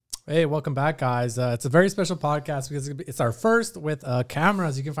Hey, welcome back, guys. It's a very special podcast because it's our first with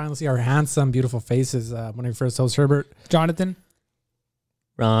cameras. You can finally see our handsome, beautiful faces. One of your first hosts, Herbert, Jonathan,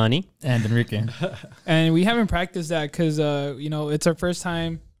 Ronnie, and Enrique. and we haven't practiced that because it's our first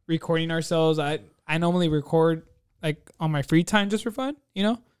time recording ourselves. I normally record like on my free time just for fun.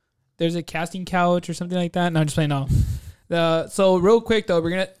 There's a casting couch or something like that. No, I'm just playing. No. So real quick though,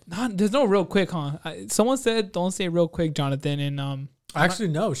 there's no real quick, huh? Someone said don't say real quick, Jonathan, and Actually,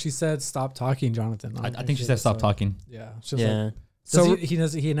 no. She said stop talking, Jonathan. I think she said stop talking. Yeah. yeah. So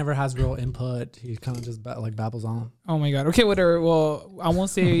he never has real input. He kind of just babbles on. Oh my god. Okay, whatever. Well, I won't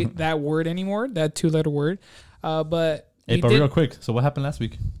say that word anymore. That 2-letter word. But real quick. So what happened last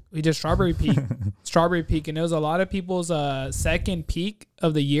week? We did Strawberry Peak. Strawberry Peak, and it was a lot of people's second peak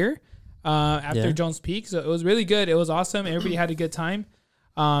of the year after Jones Peak. So it was really good. It was awesome. Everybody had a good time.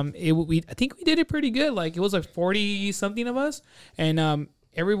 I think we did it pretty good. Like it was like 40 something of us, and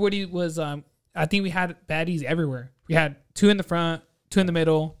everybody was. I think we had baddies everywhere. We had 2 in the front, 2 in the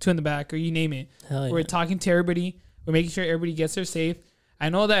middle, 2 in the back, or you name it. We're talking to everybody. We're making sure everybody gets there safe. I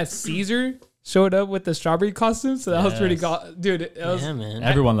know that Caesar showed up with the strawberry costume, so that was pretty dude. It was, man.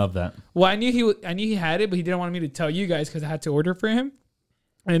 Everyone loved that. Well, I knew he had it, but he didn't want me to tell you guys because I had to order for him.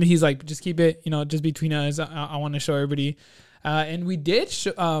 And he's like, just keep it, just between us. I want to show everybody. And we did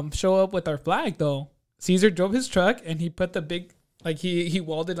show up with our flag, though. Caesar drove his truck, and he put the big, he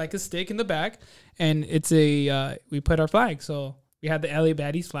welded like a stick in the back, and it's we put our flag. So we had the LA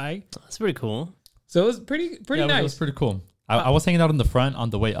Baddies flag. That's pretty cool. So it was pretty nice. It was pretty cool. I was hanging out in the front on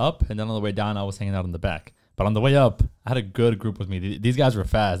the way up, and then on the way down, I was hanging out in the back. But on the way up, I had a good group with me. These guys were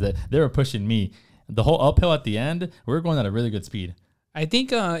fast. They were pushing me. The whole uphill at the end, we were going at a really good speed. I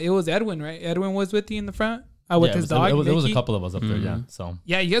think it was Edwin, right? Edwin was with you in the front with his dog. It was a couple of us up there, yeah. So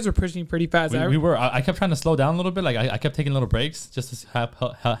yeah, you guys were pushing pretty fast. We were. I kept trying to slow down a little bit. Like I kept taking little breaks just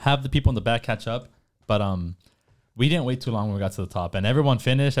to have the people in the back catch up. But we didn't wait too long when we got to the top, and everyone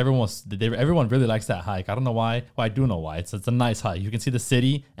finished. Everyone really likes that hike. I don't know why. Well, I do know why. It's a nice hike. You can see the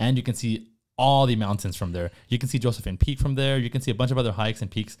city, and you can see all the mountains from there. You can see Josephine Peak from there. You can see a bunch of other hikes and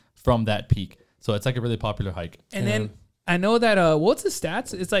peaks from that peak. So it's like a really popular hike. And then I know that what's the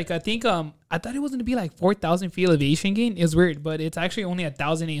stats? It's like I think I thought it was gonna be like 4,000 feet elevation gain. It's weird, but it's actually only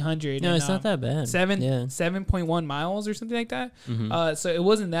 1,800. No, it's not that bad. 7.1 miles or something like that. Mm-hmm. So it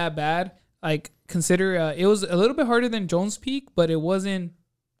wasn't that bad. Like consider it was a little bit harder than Jones Peak, but it wasn't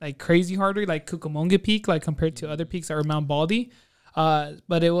like crazy harder like Cucamonga Peak, like compared to other peaks or Mount Baldy.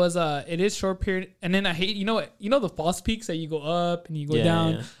 But it was it is short period, and then I hate the false peaks that you go up and you go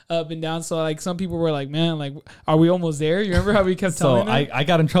down, up and down. So like some people were like, man, like are we almost there? You remember how we kept telling them? I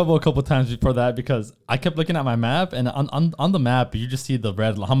got in trouble a couple times before that because I kept looking at my map, and on the map you just see the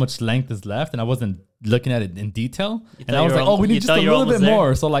red, how much length is left, and I wasn't looking at it in detail, and I was like, we need just a little bit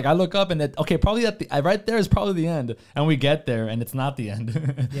more. So like I look up and probably right there is probably the end, and we get there and it's not the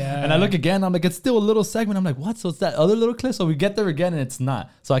end. Yeah. And I look again, I'm like, it's still a little segment. I'm like, what? So it's that other little cliff. So we get there again and it's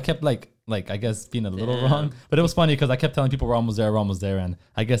not. So I kept like I guess being a little wrong, but it was funny because I kept telling people we're almost there, and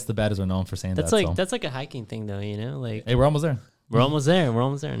I guess the baddies are known for saying that's that. That's like a hiking thing though, like hey, we're almost there. We're almost there,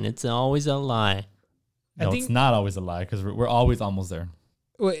 and it's always a lie. No, it's not always a lie because we're always almost there.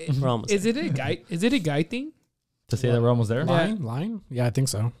 Wait, is it a guy? Is it a guy thing? To say that we're almost there? Lying? Yeah, I think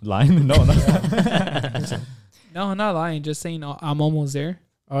so. Lying? No. No, I'm not lying. Just saying I'm almost there.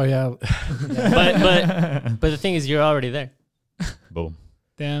 Oh, yeah. But the thing is, you're already there. Boom.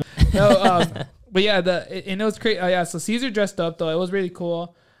 Damn. No, but yeah, it was great. So Caesar dressed up, though. It was really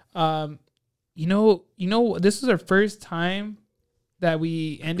cool. This was our first time that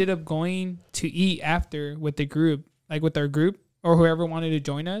we ended up going to eat after with the group, like with our group or whoever wanted to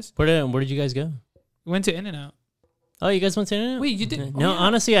join us. Where did you guys go? We went to In-N-Out. Oh, you guys went to In-N-Out? Wait, you didn't? No,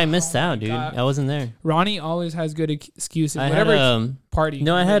 honestly, I missed out, dude. God. I wasn't there. Ronnie always has good excuses. I Whatever had party.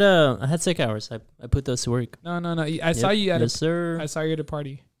 No, I had sick hours. I put those to work. No. I saw you at sir. I saw you at a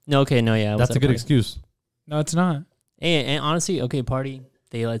party. No, okay, no, yeah. That's a good excuse. No, it's not. And honestly, okay, party,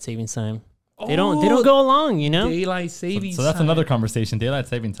 daylight savings time. They don't go along, Daylight savings. So that's time. another conversation. Daylight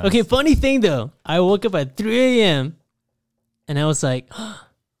saving time. Okay, funny thing though, I woke up at 3 a.m. and I was like,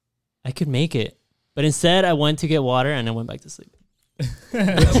 I could make it. But instead, I went to get water and I went back to sleep.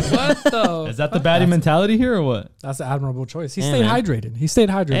 What though? Is that the baddie mentality here or what? That's an admirable choice. He Yeah, stayed man.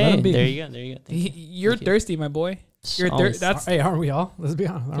 hydrated. Let Hey, him be. there you go. You're Thank you. thirsty, my boy. Always. Hey, aren't we all? Let's be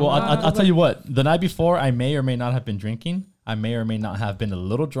honest. Well, I'll tell you what. The night before, I may or may not have been drinking. I may or may not have been a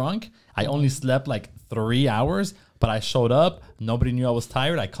little drunk. I only slept like 3 hours, but I showed up. Nobody knew I was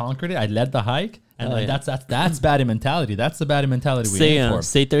tired. I conquered it. I led the hike. And that's baddie mentality. That's the baddie mentality we aim for.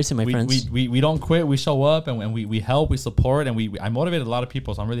 Stay thirsty, my friends. We don't quit. We show up and we help. We support and I motivated a lot of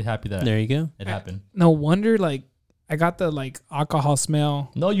people. So I'm really happy that there you go. It happened. No wonder like I got the like alcohol smell.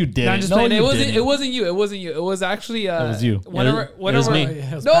 No, you didn't. No, I'm just playing. It wasn't you. It wasn't you. It was actually it was you. Whatever. It was me.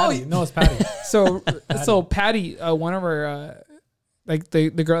 It was Patty. No, it's Patty. So Patty, one of our like the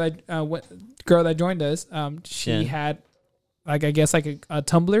girl that joined us, she had like I guess like a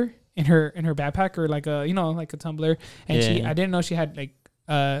tumbler in her backpack or like a like a tumbler, and I didn't know she had like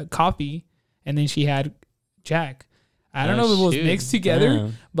coffee, and then she had Jack. I don't know if it was mixed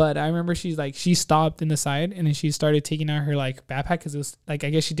together, but I remember she stopped in the side and then she started taking out her like backpack because it was like I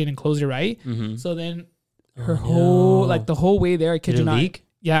guess she didn't close it right. Mm-hmm. So then her whole like the whole way there, I kid you not, leak?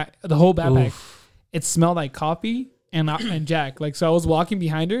 Yeah, the whole backpack, it smelled like coffee and Jack. Like so, I was walking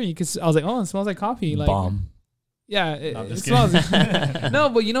behind her, and I was like, oh, it smells like coffee. Like bomb. Yeah, it smells. No,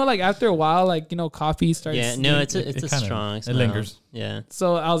 but like after a while, like coffee starts. Yeah, no, it's a strong smell. It lingers. Yeah.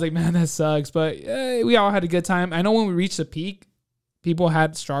 So I was like, man, that sucks. But we all had a good time. I know when we reached the peak, people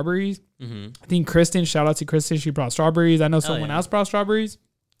had strawberries. Mm-hmm. I think Kristen, shout out to Kristen, she brought strawberries. I know someone else brought strawberries.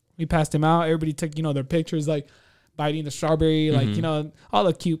 We passed them out. Everybody took their pictures, like biting the strawberry, like all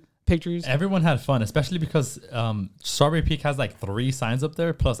the cute pictures. Everyone had fun, especially because Strawberry Peak has like 3 signs up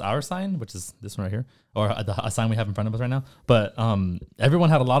there plus our sign, which is this one right here, or a sign we have in front of us right now. But everyone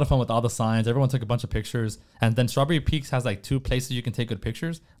had a lot of fun with all the signs. Everyone took a bunch of pictures, and then Strawberry Peaks has like 2 places you can take good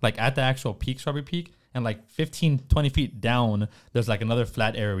pictures, like at the actual peak, Strawberry Peak, and like 15-20 feet down there's like another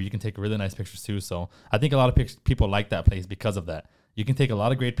flat area where you can take really nice pictures too. So I think a lot of people like that place because of that. You can take a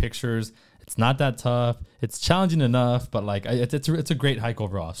lot of great pictures. It's not that tough. It's challenging enough, but like it's a great hike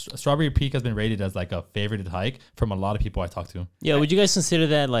overall. Strawberry Peak has been rated as like a favorited hike from a lot of people I talk to. Yeah, would you guys consider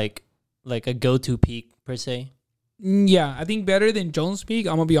that like a go-to peak per se? Yeah, I think better than Jones Peak.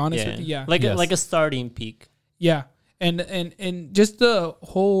 I'm gonna be honest with you. Yeah, like a starting peak. Yeah, and just the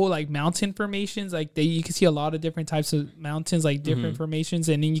whole like mountain formations. Like you can see a lot of different types of mountains, like different formations,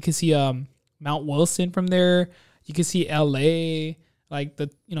 and then you can see Mount Wilson from there. You can see LA, like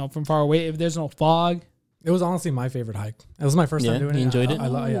from far away. If there's no fog, it was honestly my favorite hike. It was my first time doing it. You enjoyed it?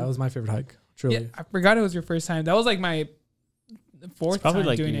 Yeah, it was my favorite hike. Truly. Yeah, I forgot it was your first time. That was like my 4th time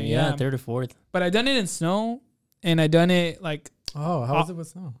like doing it. Yeah, 3rd or 4th. But I done it in snow, and I done it like. Oh, how was it with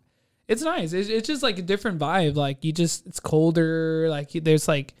snow? It's nice. It's just like a different vibe. Like it's colder. Like there's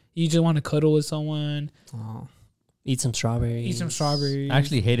like you just want to cuddle with someone. Oh. Eat some strawberries. I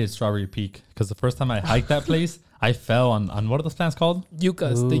actually hated Strawberry Peak because the first time I hiked that place, I fell on what are those plants called?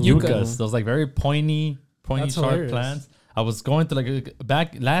 Yuccas. The yuccas. Those like very pointy, That's sharp hilarious. plants. I was going to like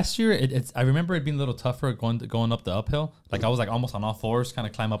back last year. I remember it being a little tougher going up the uphill. Like I was like almost on all fours, kind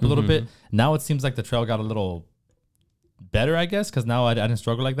of climb up a little bit. Now it seems like the trail got a little better, I guess, because now I didn't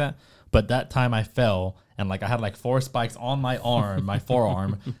struggle like that. But that time I fell and like I had like 4 spikes on my arm, my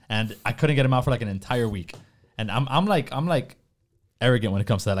forearm, and I couldn't get them out for like an entire week. And I'm like arrogant when it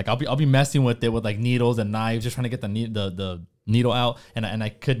comes to that. Like I'll be messing with it with like needles and knives, just trying to get the needle out, and I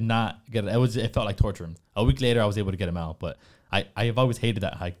could not get it. It felt like torture. A week later, I was able to get them out, but I've always hated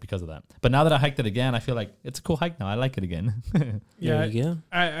that hike because of that. But now that I hiked it again, I feel like it's a cool hike now. I like it again. Yeah,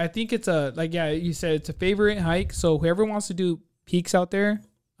 I think it's you said it's a favorite hike. So whoever wants to do peaks out there,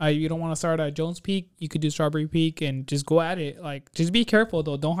 you don't want to start at Jones Peak, you could do Strawberry Peak and just go at it. Like just be careful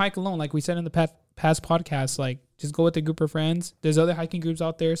though. Don't hike alone. Like we said in the past podcasts, like just go with a group of friends. There's other hiking groups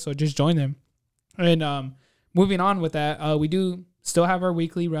out there, so just join them. And moving on with that, we do still have our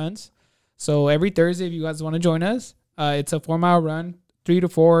weekly runs. So every Thursday, if you guys want to join us, it's a 4-mile run, 3 to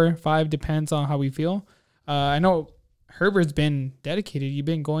 4, 5 depends on how we feel. I know Herbert's been dedicated. You've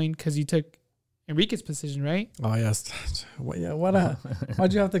been going because you took Enrique's position, right? Oh yes. Yeah.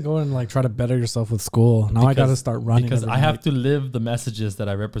 Why'd you have to go and like try to better yourself with school? Now I got to start running because I have to live the messages that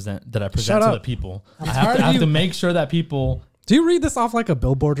I present to the people. I have to make sure that people. Do you read this off like a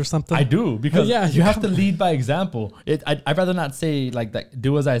billboard or something? I do because you have to lead by example. I'd rather not say like that.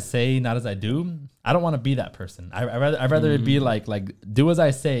 Do as I say, not as I do. I don't want to be that person. I'd rather it be like do as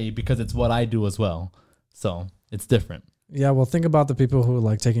I say because it's what I do as well. So it's different. Yeah, well, think about the people who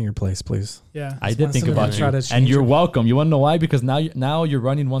like taking your place, please. Yeah, I did think about you, and you're welcome. You want to know why? Because now you're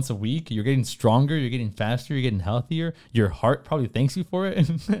running once a week. You're getting stronger. You're getting faster. You're getting healthier. Your heart probably thanks you for it.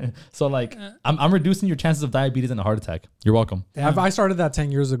 So like, I'm reducing your chances of diabetes and a heart attack. You're welcome. I started that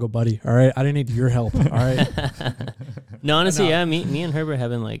 10 years ago, buddy. All right, I didn't need your help. All right. No, honestly, yeah. Me and Herbert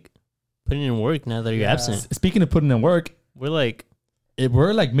have been like putting in work now that you're absent. Speaking of putting in work, we're like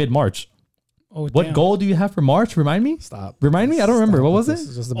mid-March. Oh, what goal do you have for March? Remind me. Stop. Remind me. I don't remember. What was it?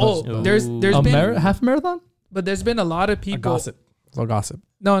 There's been half marathon. But there's been a lot of people. Gossip. It's all gossip.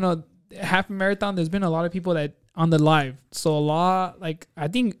 No. half marathon, there's been a lot of people that on the live. So a lot, like I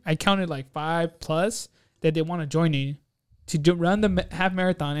think I counted like 5+ that they want to join you to run the half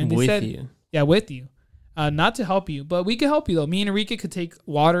marathon, and they with said, you. yeah, with you. Not to help you, but we could help you though. Me and Enrique could take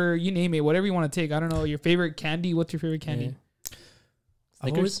water, you name it, whatever you want to take. I don't know your favorite candy. What's your favorite candy?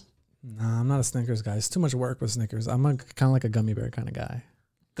 Snickers. Nah, I'm not a Snickers guy. It's too much work with Snickers. I'm kind of like a gummy bear kind of guy.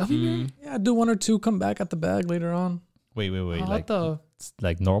 Gummy bear? Yeah, do 1 or 2, come back at the bag later on. Wait. Oh,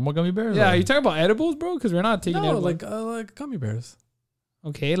 Like normal gummy bears? yeah, or? you talking about edibles, bro? Because we're not taking No, edibles. like gummy bears.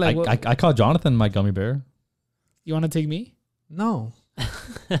 Okay, like what, I call Jonathan my gummy bear. you want to take me? No.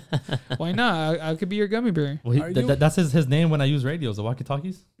 Why not? I could be your gummy bear. Well, Are you- that's his name when I use radios, the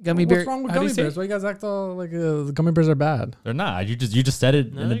walkie-talkies. Gummy bear. What's wrong with how do you gummy say bears? it? Why you guys act all like the gummy bears are bad? They're not. You just said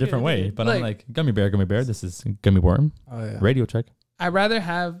it No, in a they're different good, they're way. good. But I'm Like- like gummy bear. This is gummy worm. Oh yeah. Radio check. I'd rather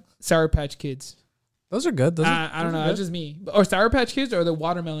have Sour Patch Kids. Those are good. I don't know. That's just me. Or Sour Patch Kids or the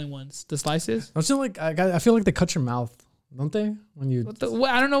watermelon ones, the slices. Don't you like? I feel like they cut your mouth, don't they? When you.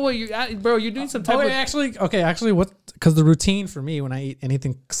 I don't know what you, bro. You're doing some type of. Actually, what? Because the routine for me when I eat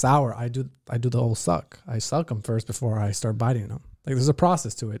anything sour, I do the whole suck. I suck them first before I start biting them. Like there's a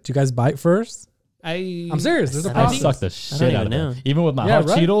process to it. Do you guys bite first? I'm serious. There's a I I process. suck the don't shit out of even know. it. Even with my Yeah, hot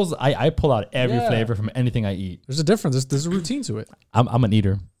right? Cheetos, I pull out every Yeah. flavor from anything I eat. There's a difference. There's a routine to it. I'm an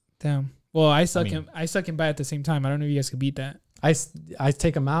eater. Damn. Well, I suck mean- him. I suck and bite at the same time. I don't know if you guys could beat that. I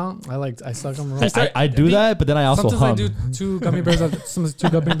take them out. I suck them. I do that, but then I also Sometimes hum. I do two gummy bears at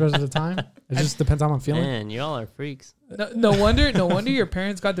a time. It just depends how I'm feeling. Man, y'all are freaks. No wonder your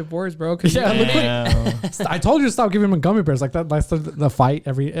parents got divorced, bro. Cause Yeah, look Damn. I told you to stop giving them gummy bears like that. That's the fight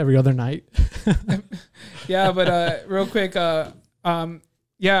every other night. yeah, but real quick,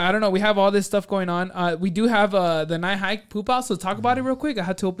 yeah, I don't know. We have all this stuff going on. We do have the night hike poop out. So talk about it real quick. I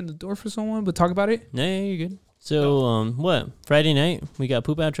had to open the door for someone, but talk about it. No, yeah, you're good. So, what? Friday night, we got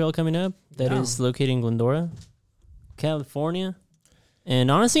Poop Out Trail coming up. That is located in Glendora, California. And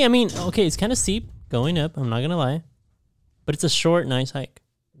honestly, I mean, okay, it's kind of steep going up. I'm not going to lie. But it's a short, nice hike.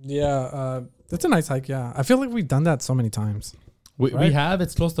 Yeah, it's a nice hike. Yeah, I feel like we've done that so many times. We Right? have.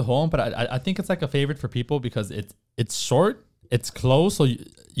 It's close to home, but I think it's like a favorite for people because it's short, it's close, so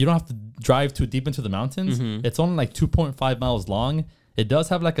you don't have to drive too deep into the mountains. Mhm. It's only like 2.5 miles long. It does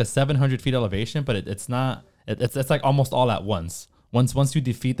have like a 700 feet elevation, but it's not. It's like almost all at once. Once you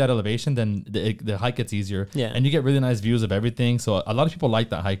defeat that elevation, then the hike gets easier. Yeah. And you get really nice views of everything. So a lot of people like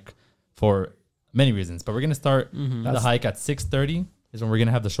that hike for many reasons. But we're gonna start the hike at 6:30 is when we're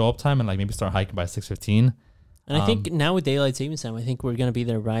gonna have the show up time, and like maybe start hiking by 6:15. And I think now with daylight savings time, I think we're going to be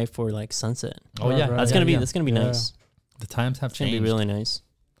there right for like sunset. Oh Right, yeah, right. That's yeah, going to be yeah. that's going to be Yeah. nice. The times have It's going to changed. be really nice.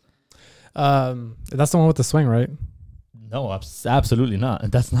 That's the one with the swing, right? No, absolutely not.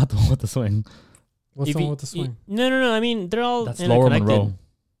 That's not the one with the swing. What's If the one you- with the swing? No. I mean, they're all That's Lower interconnected. Monroe.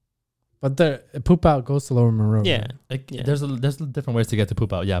 But the poop out goes to Lower Monroe. Yeah. right? Like, Yeah. there's different ways to get to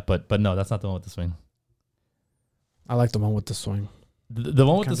poop out. Yeah, but no, that's not the one with the swing. I like the one with the swing. The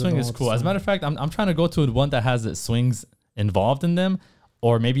one with Can't the do swing the is one with cool. the As a swing. matter of fact, I'm trying to go to one that has the swings involved in them,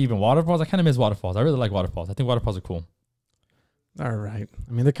 or maybe even waterfalls. I kind of miss waterfalls. I really like waterfalls. I think waterfalls are cool. All right.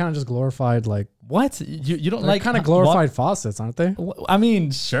 I mean, they're kind of just glorified, like What you don't they're like kind of glorified faucets, aren't they? I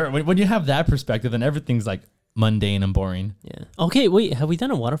mean, sure. When you have that perspective, then everything's like mundane and boring. Yeah. Okay, wait. Have we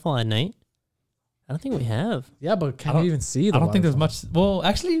done a waterfall at night? I don't think we have. Yeah, but I can don't- you even see? I don't think there's much. Well,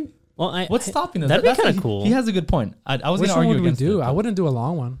 actually, Well, what's stopping us? that'd be That's kinda what cool. He has a good point. I was Which going to one argue would we against do? it, I but wouldn't do a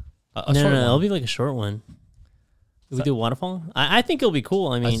long one. a no, short it'll one. be like a short one. If we So- do a waterfall, I think it'll be cool.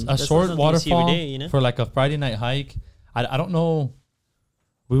 I mean, a that's not short something you see every waterfall day, you know? for like a Friday night hike. I don't know.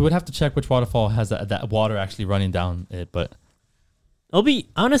 We would have to check which waterfall has that water actually running down it, but It'll be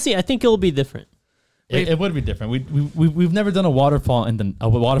honestly, I think it'll be different. it would be different. We've never done a waterfall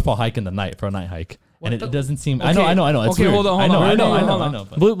waterfall hike in the night for a night hike, What and the- it doesn't seem. Okay. I know. It's Okay, weird. hold on, I hold know. on.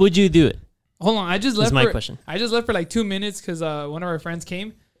 But Would you do it? Hold on, I just That's left. my for, question. I just left for like 2 minutes because one of our friends came,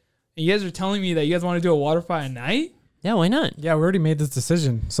 and you guys are telling me that you guys want to do a waterfall at night. Yeah, why not? Yeah, we already made this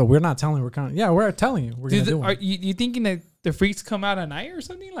decision, so we're not telling. We're kind of we're telling you. We're gonna do Are one. you thinking that the freaks come out at night or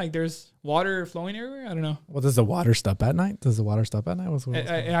something? Like there's water flowing everywhere? I don't know. Well, does the water stop at night? Does the water stop at night?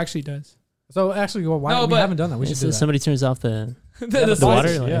 It actually does. So actually, why No, we but- haven't done that? We should So do that. somebody turns off the The the water,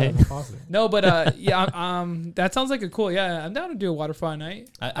 faucet. like, yeah, hey. the faucet. No, but yeah, that sounds like a cool. Yeah, I'm down to do a waterfall at night.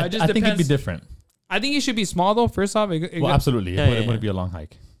 I It just think it'd be depends. different. I think it should be small though. First off, Well, absolutely. Yeah, It yeah, wouldn't yeah. be a long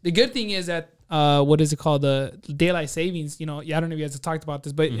hike. the good thing is that what is it called, the daylight savings, I don't know if you guys have talked about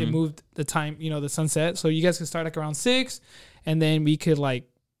this, but it moved the time, the sunset, so you guys could start like around 6, and then we could like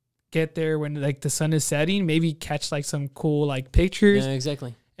get there when like the sun is setting, maybe catch like some cool like pictures, Yeah,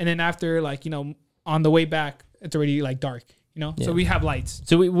 exactly. and then after like on the way back it's already like dark, So we have lights.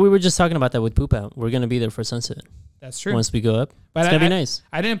 So we were just talking about that with Poop Out. We're gonna be there for sunset. That's true. Once we go up, but it's gonna be nice.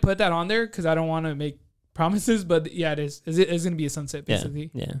 I didn't put that on there because I don't want to make promises, but yeah, it is. It's gonna be a sunset basically.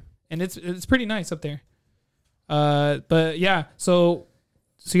 Yeah. And it's pretty nice up there. But yeah, so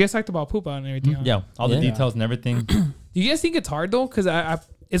you guys talked about Poop Out and everything. Huh? Yeah, all the details and everything. Do you guys think it's hard though? Because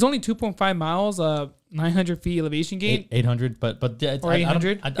it's only 2.5 miles, 900 feet elevation gain. 800, but yeah, or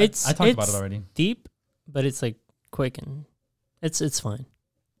 800. I talked about it already. Deep, but it's like quick and it's fine.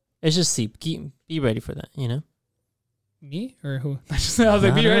 It's just steep. Be ready for that, Me or who? I was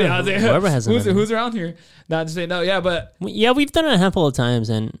like, be ready. I was like, whoever has who's around here? Not to say no, yeah, but we've done it a handful of times,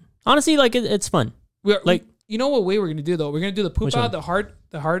 and honestly, like it's fun. You know what way we're gonna do though? We're gonna do the Poop Out, the hard,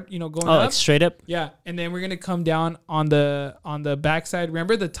 going up. Like straight up. Yeah, and then we're gonna come down on the backside.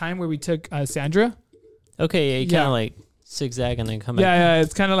 Remember the time where we took Sandra? Okay, yeah, you kind of like zigzag and then come back. Yeah,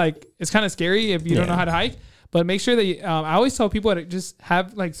 it's kind of scary if you don't know how to hike. But make sure that I always tell people to just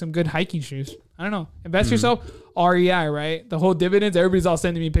have like some good hiking shoes. I don't know, invest yourself. REI, right? The whole dividends. Everybody's all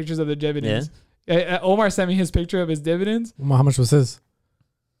sending me pictures of the dividends. Yeah. Omar sent me his picture of his dividends. How much was his?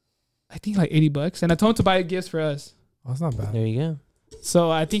 I think like $80, and I told him to buy gifts for us. Oh, that's not bad. There you go. So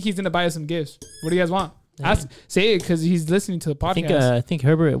I think he's gonna buy us some gifts. What do you guys want? Say it because he's listening to the podcast. I think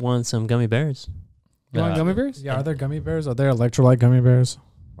Herbert wants some gummy bears. You want gummy bears? Yeah, are there gummy bears? Are there electrolyte gummy bears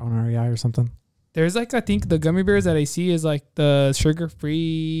on REI or something? There's I think the gummy bears that I see is like the sugar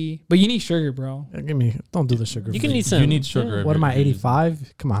free, but you need sugar, bro. Yeah, don't do the sugar. You can need some. You need sugar. Yeah. What am I,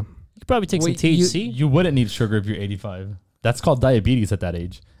 85? Come on. You could probably take some THC. You wouldn't need sugar if you're 85. That's called diabetes at that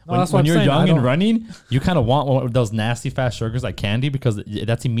age. When you're saying. young and running, you kind of want one of those nasty fast sugars like candy because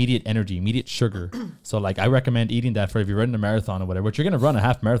that's immediate energy, immediate sugar. So like I recommend eating that for if you're running a marathon or whatever, which you're going to run a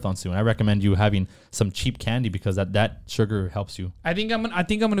half marathon soon. I recommend you having some cheap candy because that sugar helps you. I think I'm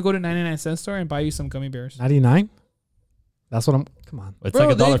gonna go to 99-cent store and buy you some gummy bears. 99? That's what I'm. Come on. It's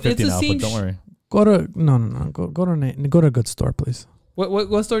like $1.50 now, but don't worry. Go to a good store, please.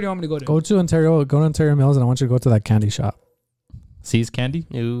 What store do you want me to go to? Go to Ontario Mills, and I want you to go to that candy shop. C's Candy?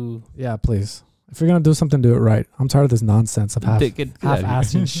 Ooh. Yeah, please. If you're gonna do something, do it right. I'm tired of this nonsense of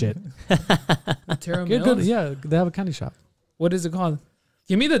half-assing shit. Ontario Good, Mills? yeah, they have a candy shop. What is it called?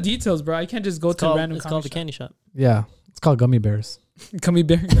 Give me the details, bro. I can't just go to a random. It's called the candy shop. Yeah, it's called Gummy Bears. Gummy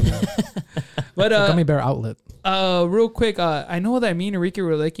bear. But Gummy Bear outlet. Real quick, I know that me and Enrique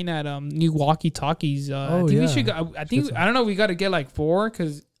were looking at new walkie-talkies. I think we should go. I don't know. We got to get like 4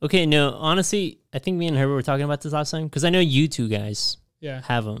 because. Okay, no, honestly, I think me and Herbert were talking about this last time because I know you two guys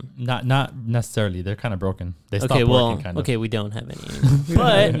have them. Not necessarily. They're kind of broken. They stopped working kind of. Okay, we don't have any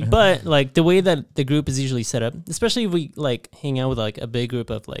anymore. but like the way that the group is usually set up, especially if we like hang out with like a big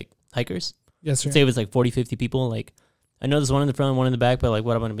group of like hikers. Yes, sir. Say it was like 40, 50 people. Like I know there's one in the front, one in the back, but like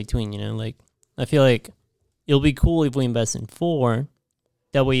what about in between? Like I feel like it'll be cool if we invest in 4.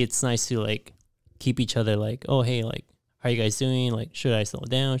 That way it's nice to like keep each other like, oh, hey, like, how are you guys doing? Like, should I slow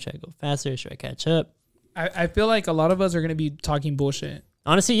down? Should I go faster? Should I catch up? I feel like a lot of us are going to be talking bullshit.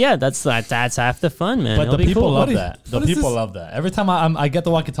 Honestly, yeah, that's half the fun, man. But It'll the people cool. love that. The people love that. Every time I get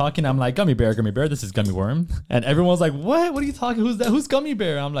the walkie-talkie, I'm like, gummy bear. This is gummy worm. And everyone's like, what? What are you talking? Who's that? Who's gummy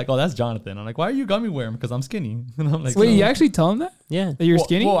bear? I'm like, oh, that's Jonathan. I'm like, why are you gummy worm? Because I'm skinny. And I'm like, wait, you actually tell him that? Yeah. That you're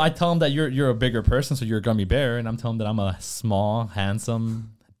skinny? Well, I tell him that you're a bigger person, so you're a gummy bear. And I'm telling him that I'm a small,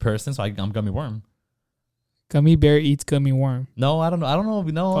 handsome person, so I'm gummy worm. Gummy bear eats gummy worm. No, I don't know.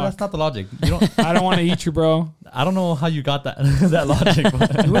 No, Fuck. That's not the logic. You don't. I don't want to eat you, bro. I don't know how you got that that logic.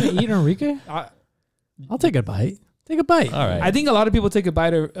 But. You want to eat Enrique? I'll take a bite. Take a bite. All right. I think a lot of people take a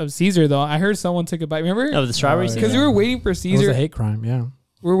bite of Caesar, though. I heard someone took a bite. Remember? Oh, the strawberry Oh, Because Caesar? we were waiting for It was Caesar. a hate crime, yeah.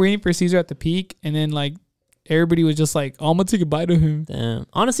 We were waiting for Caesar at the peak, and then like everybody was just like, "Oh, I'm gonna take a bite of him." Damn.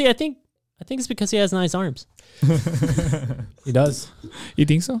 Honestly, I think it's because he has nice arms. He does. You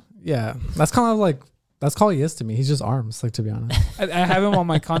think so? Yeah. That's kind of like, that's all he is to me. He's just arms, like, to be honest. I have him on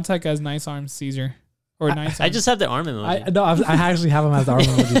my contact as nice arms Caesar, or nice. I just have the arm emoji. I actually have him as the arm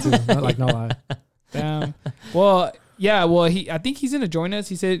emoji too. Not like, no lie. Damn. Well, yeah. Well, I think he's gonna join us.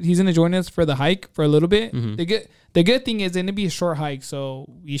 He said he's gonna join us for the hike for a little bit. Mhm. The good thing is it's gonna be a short hike, so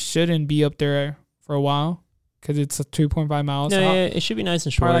we shouldn't be up there for a while because it's a 2.5 miles. No, so yeah, it should be nice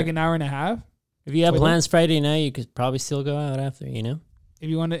and short. probably like an hour and a half. If you have Wait, plans Friday night, you could probably still go out after, If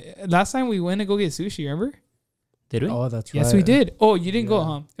you want to, last time we went to go get sushi, remember? Did we? Oh, that's right. Yes, we did. Oh, you didn't go, Yeah.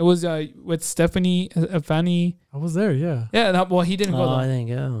 huh? It was with Stephanie, Fanny. I was there, yeah. Yeah, well, he didn't go. Oh, Though. I didn't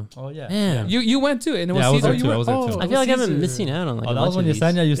go. Oh yeah. Man. You went too, and it was Yeah, I was Caesar. there You too. went- I was there too. I feel like I've been Caesar. missing out on like Oh, a that was bunch when of these.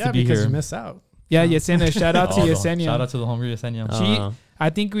 Yesenia used to be because here. you miss out. Yeah, Yesenia. Shout out to Oh, Yesenia. Shout out to the homie Yesenia. I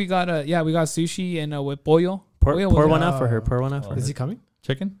think we got we got sushi and with pollo. Pour Pollo was one there. out for her. Pour one out for her. Is he coming?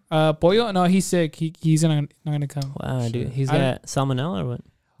 Chicken? Pollo? No, he's sick. He's not gonna come. Wow, dude. He's got salmonella or what?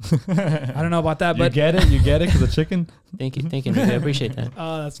 I don't know about that, You but get it? You get it? Because of chicken? Thank you. Nigga. I appreciate that.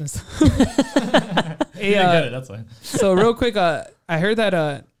 oh, that's messed up. You didn't get it, that's why. So real quick, I heard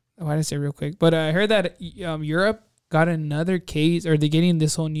that why did I say real quick? But I heard that Europe got another case, or they're getting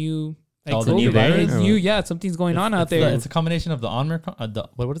this whole new the new variant? Something's going on out there. It's a combination of the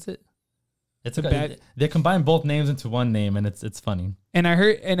what is it? It's they combine both names into one name, and it's funny. And I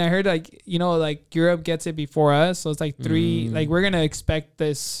heard like like Europe gets it before us, so it's like three. Like we're gonna expect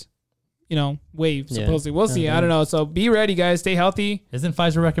this, wave. Supposedly, we'll see. I don't know. So be ready, guys. Stay healthy. Isn't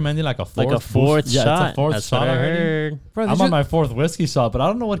Pfizer recommending like a fourth shot? Yeah, it's a fourth That's shot what I already. heard. Bro, I'm on my fourth whiskey shot, but I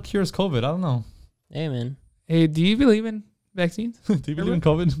don't know what cures COVID. I don't know. Hey, man. Hey, do you believe in vaccines? Do you believe in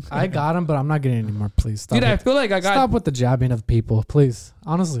COVID? I got them, but I'm not getting any more. Please stop. Dude, I feel like stop with the jabbing of people, please.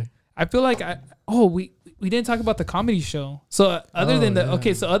 Honestly, I feel like we didn't talk about the comedy show. So other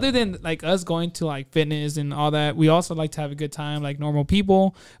than like us going to like fitness and all that, we also like to have a good time like normal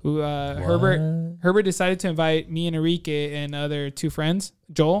people. Herbert decided to invite me and Enrique and other two friends,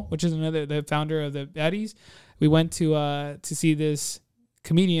 Joel, which is the founder of the Baddies. We went to see this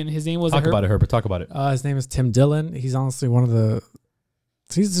comedian. His name was Talk about it, Herbert. Talk about it. His name is Tim Dillon. He's honestly one of the.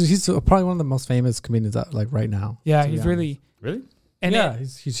 He's probably one of the most famous comedians like right now. Yeah, he's really. And yeah,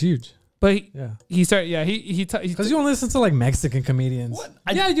 he's huge. But he started. Yeah, he because you don't listen to like Mexican comedians. What?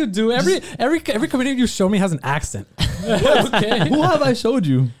 Yeah, you do. Every comedian you show me has an accent. Okay. Who have I showed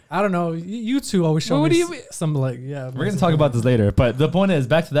you? I don't know. You two always show me some like We're gonna talk about this later, but the point is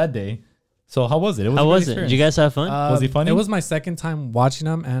back to that day. So how was it? How was it? Did you guys have fun? Was he funny? It was my second time watching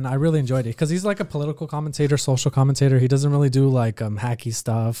him, and I really enjoyed it because he's like a political commentator, social commentator. He doesn't really do like hacky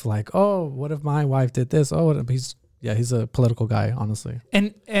stuff like, oh, what if my wife did this? Oh, he's a political guy, honestly.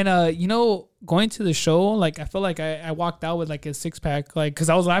 And going to the show, like I feel like I walked out with like a 6-pack, like because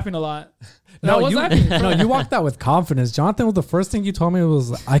I was laughing a lot. You walked out with confidence. Jonathan was the first thing you told me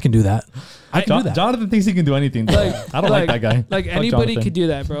was, I can do that. I can do that. Jonathan thinks he can do anything. I don't like that guy. Like anybody could do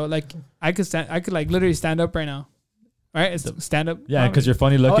that, bro. Like I could like literally stand up right now. Right? It's stand up. Yeah, because you're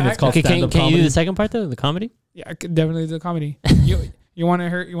funny looking. It's called stand up comedy. Can you do the second part though, the comedy? Yeah, I could definitely do the comedy. You want to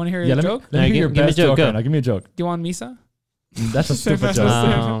hear a joke? Let me hear your best joke right now. Give me a joke. Do you want Misa? That's a stupid joke.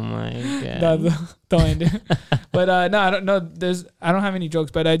 Oh my god. Don't end it. But no, I don't know. I don't have any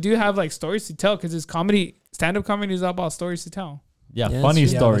jokes, but I do have like stories to tell because it's comedy. Stand-up comedy is all about stories to tell. Yeah, funny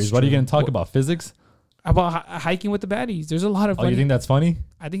stories. What are you going to talk about? Physics? About hiking with the baddies. There's a lot of. Oh, you think that's funny?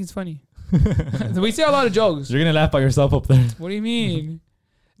 I think it's funny. We see a lot of jokes. You're gonna laugh by yourself up there. What do you mean?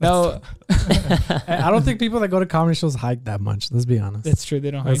 No, I don't think people that go to comedy shows hike that much. Let's be honest. That's true.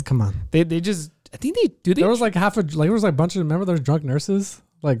 They don't hike. Come on. They just. I think they do. There was like there was like a bunch of. Remember those drunk nurses?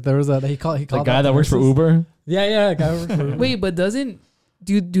 Like there was he called the guy that works for Uber. Yeah, guy works for Uber. Wait, but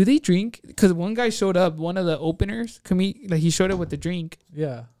do they drink? Because one guy showed up, one of the openers, he showed up with the drink.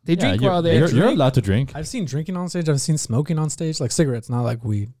 Yeah, they drink while they're. You're allowed to drink. I've seen drinking on stage. I've seen smoking on stage, like cigarettes, not like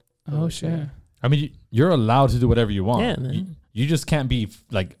weed. Oh shit! I mean, you're allowed to do whatever you want. Yeah, man. You just can't be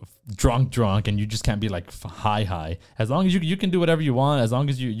like drunk, and you just can't be like high. As long as you can do whatever you want, as long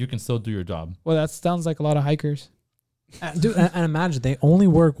as you can still do your job. Well, that sounds like a lot of hikers. Dude, and imagine they only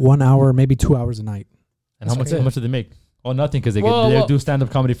work 1 hour, maybe 2 hours a night. And how much do they make? Oh, nothing, because they do stand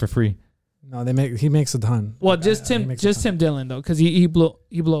up comedy for free. No, he makes a ton. Well, just Tim Dillon though, because he blow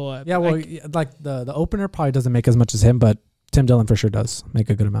up. Yeah, well, like the opener probably doesn't make as much as him, but Tim Dillon for sure does make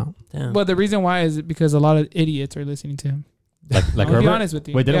a good amount. Damn. But the reason why is because a lot of idiots are listening to him. Like I'll be honest with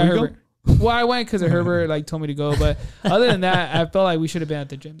you. Wait, didn't we Herbert. Go? Well, I went because Herbert told me to go, but other than that, I felt like we should have been at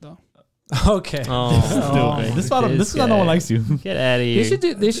the gym though. Okay. Stupid. This is why no one likes you. Get out of here.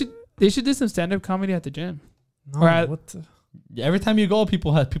 They should do some stand up comedy at the gym. No, every time you go,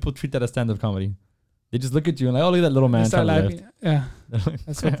 people treat that as stand up comedy. They just look at you and like, oh, look at that little man. Start laughing. Yeah,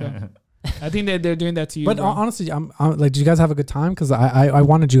 that's fucked up. I think they're doing that to you. But honestly, I'm like, did you guys have a good time? Because I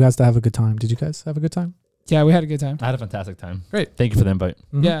wanted you guys to have a good time. Did you guys have a good time? Yeah, we had a good time. I had a fantastic time. Great. Thank you for the invite.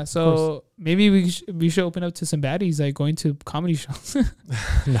 Mm-hmm. Yeah, so maybe we should open up to some baddies, like going to comedy shows.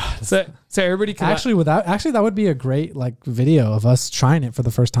 No, so everybody can actually that would be a great like video of us trying it for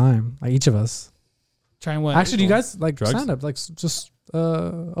the first time, like each of us. Trying what? Actually, do you guys like drugs? Stand up, like just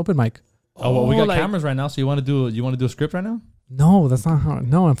open mic? Oh, well, we got cameras right now, so you want to do a script right now? No, that's not how.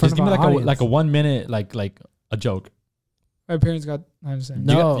 No, in front just of give me like a 1 minute like a joke. My parents got. I understand.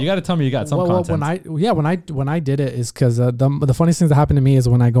 No, you got to tell me you got some content. When I did it is because the funniest things that happen to me is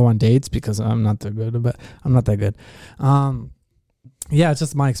when I go on dates, because I'm not that good. Yeah, it's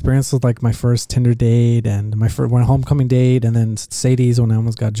just my experience with like my first Tinder date and my first homecoming date, and then Sadie's when I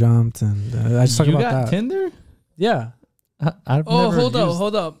almost got jumped, and I just talk about that. Tinder? Yeah.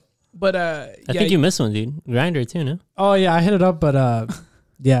 Hold up. But I think you missed one, dude. Grinder too, no? Oh yeah, I hit it up, but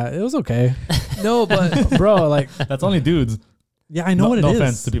yeah, it was okay. No, but Bro, like That's only dudes. yeah, I know what it is. No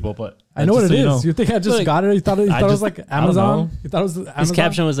offense to people, but I know what it is. You You think I just Like, got it? You thought it was like Amazon? know. You thought it was Amazon? His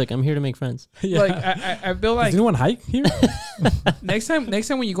caption was like, "I'm here to make friends." Yeah. like I feel Does like anyone hike here? next time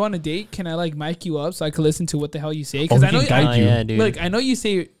when you go on a date, can I like mic you up so I can listen to what the hell you say? Because Oh, I know he can guide you. Yeah, dude. Look, I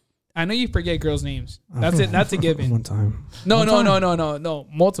know you forget girls' names. That's it. That's a given. One time. No, One no, time. no, no, no, no.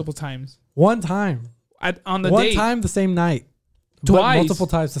 Multiple times. One time. On the One date. time the same night. But Twice. multiple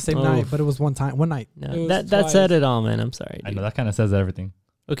times the same Oh. night, but it was one night. No, It was that twice. said it all, man. I'm sorry. I Dude. know that kind of says everything.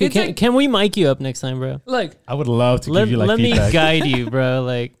 Okay, It's can we mic you up next time, bro? Like, I would love to Let, give you like let me feedback. guide you, bro.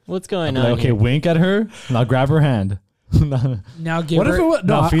 Like, what's going Like, on? okay, here? wink at her. Now grab her hand. No, now give What her. if it was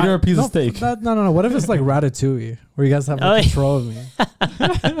No, feed her a piece of steak. No. What if it's like Ratatouille, where you guys have Oh, like, yeah. control of me?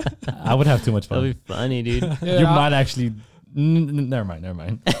 I would have too much That'd fun. be funny, dude. Yeah, You I'll- might actually. Never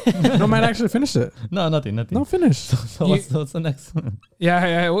mind. No, might actually finish it. No, nothing. No, finish. So You- what's the next one?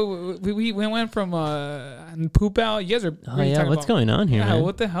 Yeah. We went from poop out. You guys are. Oh what are you yeah, talking what's about? going on here, Yeah, man?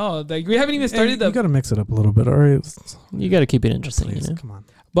 what the hell? Like we haven't even started You the. gotta mix it up a little bit, all right? You got to keep it interesting, Please, you know. come on.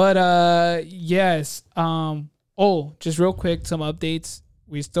 But yes. Just real quick, some updates.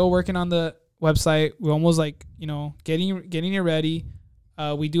 We're still working on the website. We're almost like getting it ready.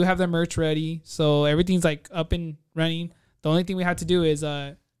 We do have the merch ready, so everything's like up and running. The only thing we had to do is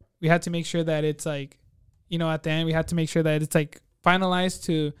we had to make sure that it's like, at the end we had to make sure that it's like finalized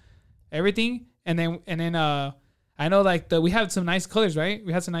to everything, and then I know like we have some nice colors, right?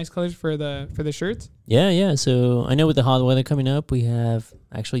 We had some nice colors for the shirts. Yeah. So I know with the hot weather coming up, we have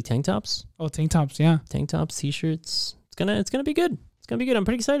actually tank tops, Oh, tank tops, yeah. t-shirts. It's gonna be good. It's gonna be good. I'm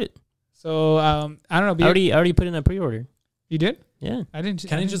pretty excited. So I don't know. I already put in a pre-order. You did? Yeah. I didn't.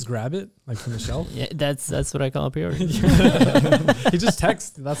 Can you just grab it like from the shelf? Yeah, that's what I call a pre-order. He just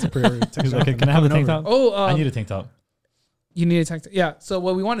texts. That's a priority. He's like, can I have a tank top? Oh, I need a tank top. You need a tank top. Yeah. So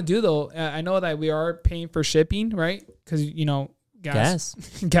what we want to do though, I know that we are paying for shipping, right? Because gas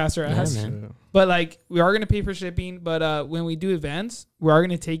or Yeah, ass. man. But like we are gonna pay for shipping. But when we do events, we are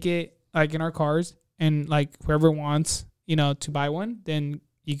gonna take it like in our cars, and like whoever wants, to buy one, then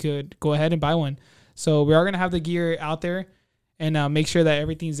you could go ahead and buy one. So we are gonna have the gear out there, and make sure that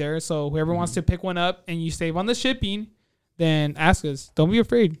everything's there. So whoever wants to pick one up and you save on the shipping, then ask us. Don't be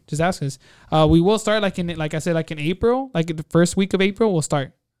afraid. Just ask us. We will start like I said, like in April, like the first week of April, we'll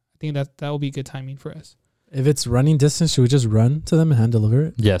start. I think that will be good timing for us. If it's running distance, should we just run to them and hand deliver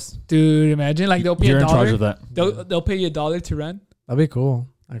it? Yes. Dude, imagine like they'll pay You're $1. in charge of that. They'll pay you $1 to run. That'd be cool.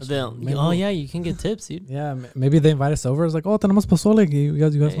 Actually. Maybe Oh we'll- yeah, you can get tips, dude. Yeah, maybe they invite us over. It's like, oh, tenemos pozole. You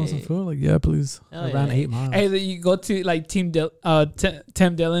guys want some Hey. food? Like, yeah, please. Hell I ran yeah. 8 miles. Hey, you go to like Tim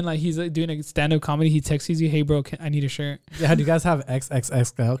Dillon, like he's like, doing a stand-up comedy. He texts you, "Hey, bro, I need a shirt." Yeah, do you guys have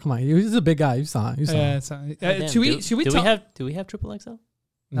XXXL? Come on, he's a big guy. You saw him. Yeah. Damn, Should we do we have triple XL?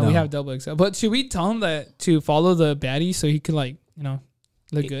 No, we have double XL. But should we tell him that to follow the baddie so he could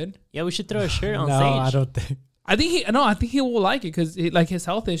look good? Yeah, we should throw a shirt on No, stage. I don't think. I think he will like it because like his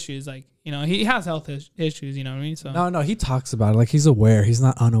health issues, like he has health issues. You know what I mean? So No, he talks about it. Like he's aware. He's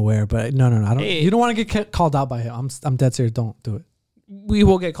not unaware. But no. I don't. Hey. You don't want to get called out by him. I'm dead serious. Don't do it. we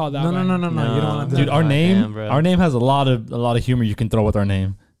will get called out. No. by him. You don't want to do Dude, that. our Damn, name, bro. our name has a lot of humor you can throw with our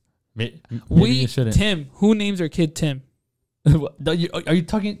name. Maybe you shouldn't. Tim. Who names their kid Tim? Are you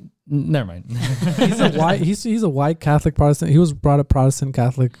talking? Never mind. He's a white. He's a white Catholic Protestant. He was brought up Protestant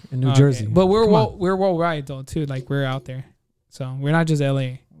Catholic in New Okay. Jersey. But we're Come on. we're worldwide though too. Like we're out there, so we're not just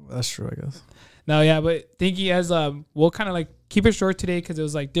LA. That's true, I guess. No, yeah, but thank you guys. We'll kind of like keep it short today because it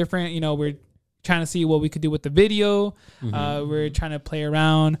was like different. We're trying to see what we could do with the video. We're trying to play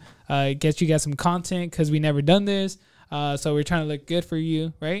around, get you guys some content because we never done this. So we're trying to look good for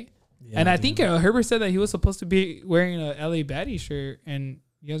you, right? Yeah, and I dude. think Herbert said that he was supposed to be wearing a LA Baddie shirt, and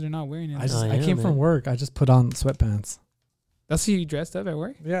you guys are not wearing it. I came from work. I just put on sweatpants. That's how you dressed up at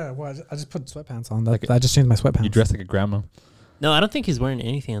work? Yeah, well, I just put sweatpants on. I just changed my sweatpants. You dress like a grandma. No, I don't think he's wearing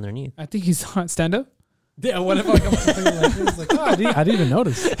anything underneath. I think he's on stand up. Yeah, what if like I'm completely like this? Like, oh, I didn't even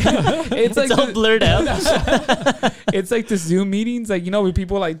notice. It's like It's all blurred out. it's like the Zoom meetings, like where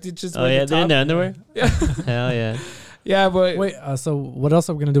people like just Oh wear yeah, the they're in top. the underwear. Yeah. Hell yeah. Yeah, but Wait, so what else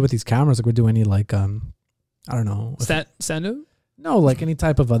are we gonna do with these cameras? Like, we do any like I don't know. stand up. No, like any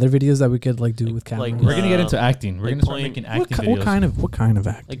type of other videos that we could like do with cameras. like, We're gonna get into acting. We're like gonna start point- making what, acting videos. what kind of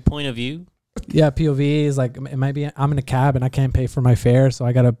act? Like point of view. Yeah, POV is like it might be I'm in a cab and I can't pay for my fare, so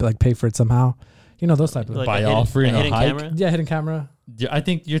I gotta like pay for it somehow. Those type of Like Buy a hidden- all free a and a hidden hike. camera. yeah, hidden camera. Yeah, I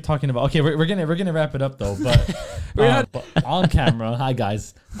think you're talking about. Okay, we're gonna wrap it up though. But, but on camera. Hi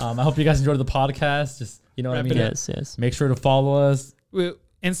guys. I hope you guys enjoyed the podcast. Just You know what I Wrap mean? it up. Yes. Make sure to follow us.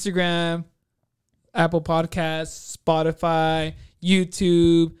 Instagram, Apple Podcasts, Spotify,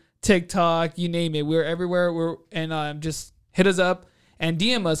 YouTube, TikTok, you name it. We're everywhere. Just hit us up and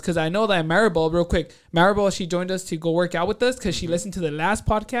DM us, because I know that Maribel, real quick, she joined us to go work out with us because she listened to the last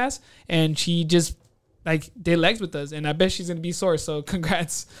podcast and she just did legs with us, and I bet she's gonna be sore. So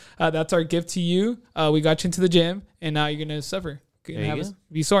congrats. That's our gift to you. We got you into the gym, and now you're gonna suffer.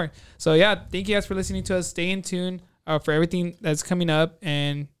 Be sore. So yeah, thank you guys for listening to us. Stay in tune for everything that's coming up,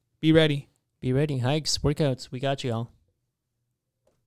 and be ready. Be ready. Hikes, workouts. We got you all.